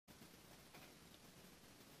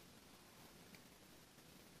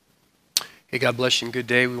Hey, God bless you and good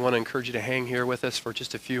day. We want to encourage you to hang here with us for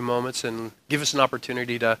just a few moments and give us an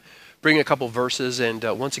opportunity to bring a couple verses. And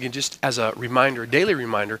once again, just as a reminder, daily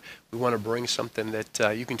reminder, we want to bring something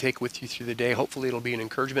that you can take with you through the day. Hopefully it'll be an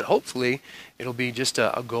encouragement. Hopefully it'll be just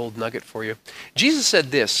a gold nugget for you. Jesus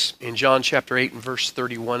said this in John chapter 8 and verse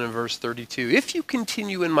 31 and verse 32. If you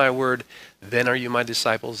continue in my word, then are you my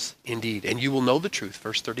disciples indeed. And you will know the truth,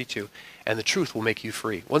 verse 32, and the truth will make you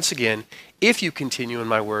free. Once again, if you continue in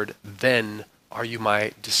my word, then are you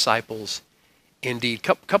my disciples indeed.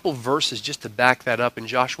 Couple verses just to back that up. In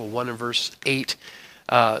Joshua 1 and verse 8,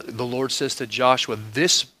 the Lord says to Joshua,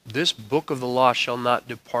 this book of the law shall not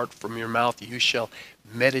depart from your mouth. You shall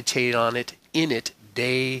meditate on it, in it,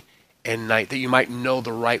 day and night, that you might know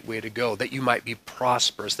the right way to go, that you might be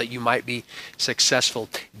prosperous, that you might be successful.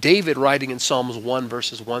 David, writing in Psalms 1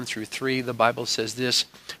 verses 1 through 3, the Bible says this: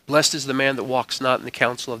 Blessed is the man that walks not in the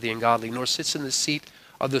counsel of the ungodly, nor sits in the seat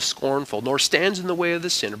of the scornful, nor stands in the way of the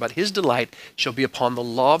sinner, but his delight shall be upon the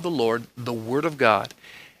law of the Lord, the word of God.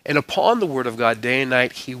 And upon the word of God day and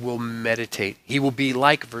night he will meditate. He will be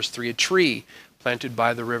like, verse 3, a tree planted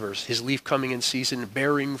by the rivers, his leaf coming in season,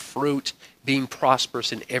 bearing fruit, being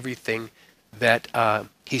prosperous in everything that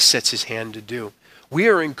he sets his hand to do. We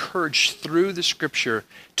are encouraged through the Scripture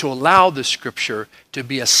to allow the Scripture to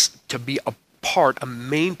be a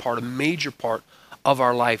main part, a major part of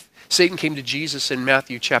our life. Satan came to Jesus in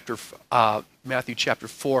Matthew chapter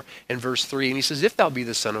 4 and verse 3, and he says, if thou be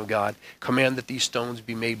the Son of God, command that these stones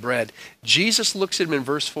be made bread. Jesus looks at him in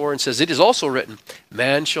verse 4 and says, it is also written,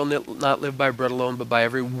 man shall not live by bread alone, but by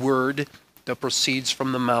every word that proceeds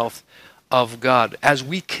from the mouth of God. As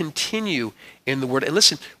we continue in the word, and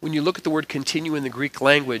listen, when you look at the word continue in the Greek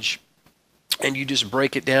language, and you just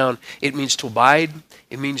break it down, it means to abide,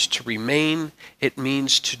 it means to remain, it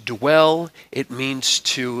means to dwell, it means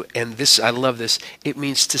to, and this, I love this, it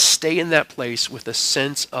means to stay in that place with a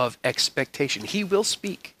sense of expectation. He will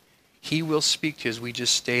speak. He will speak to you as we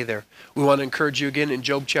just stay there. We want to encourage you again in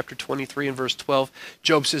Job chapter 23 and verse 12.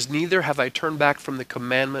 Job says, neither have I turned back from the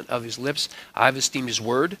commandment of his lips. I have esteemed his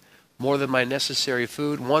word more than my necessary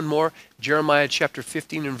food. One more, Jeremiah chapter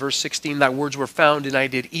 15 and verse 16, thy words were found, and I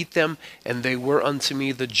did eat them, and they were unto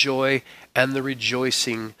me the joy and the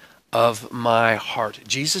rejoicing of my heart.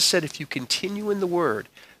 Jesus said, if you continue in the word,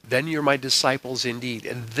 then you're my disciples indeed.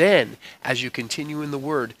 And then, as you continue in the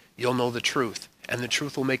word, you'll know the truth, and the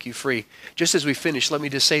truth will make you free. Just as we finish, let me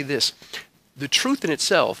just say this. The truth in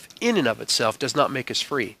itself, in and of itself, does not make us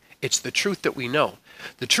free. It's the truth that we know.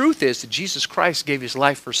 The truth is that Jesus Christ gave his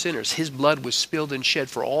life for sinners. His blood was spilled and shed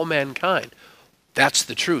for all mankind. That's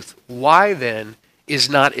the truth. Why then is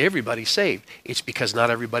not everybody saved? It's because not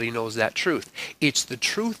everybody knows that truth. It's the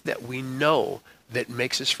truth that we know that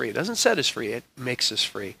makes us free. It doesn't set us free, it makes us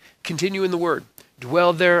free. Continue in the word.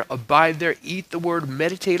 Dwell there, abide there, eat the word,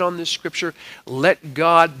 meditate on this scripture. Let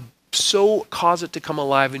God so cause it to come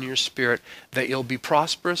alive in your spirit that you'll be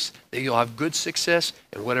prosperous, that you'll have good success,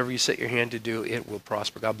 and whatever you set your hand to do, it will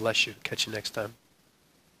prosper. God bless you. Catch you next time.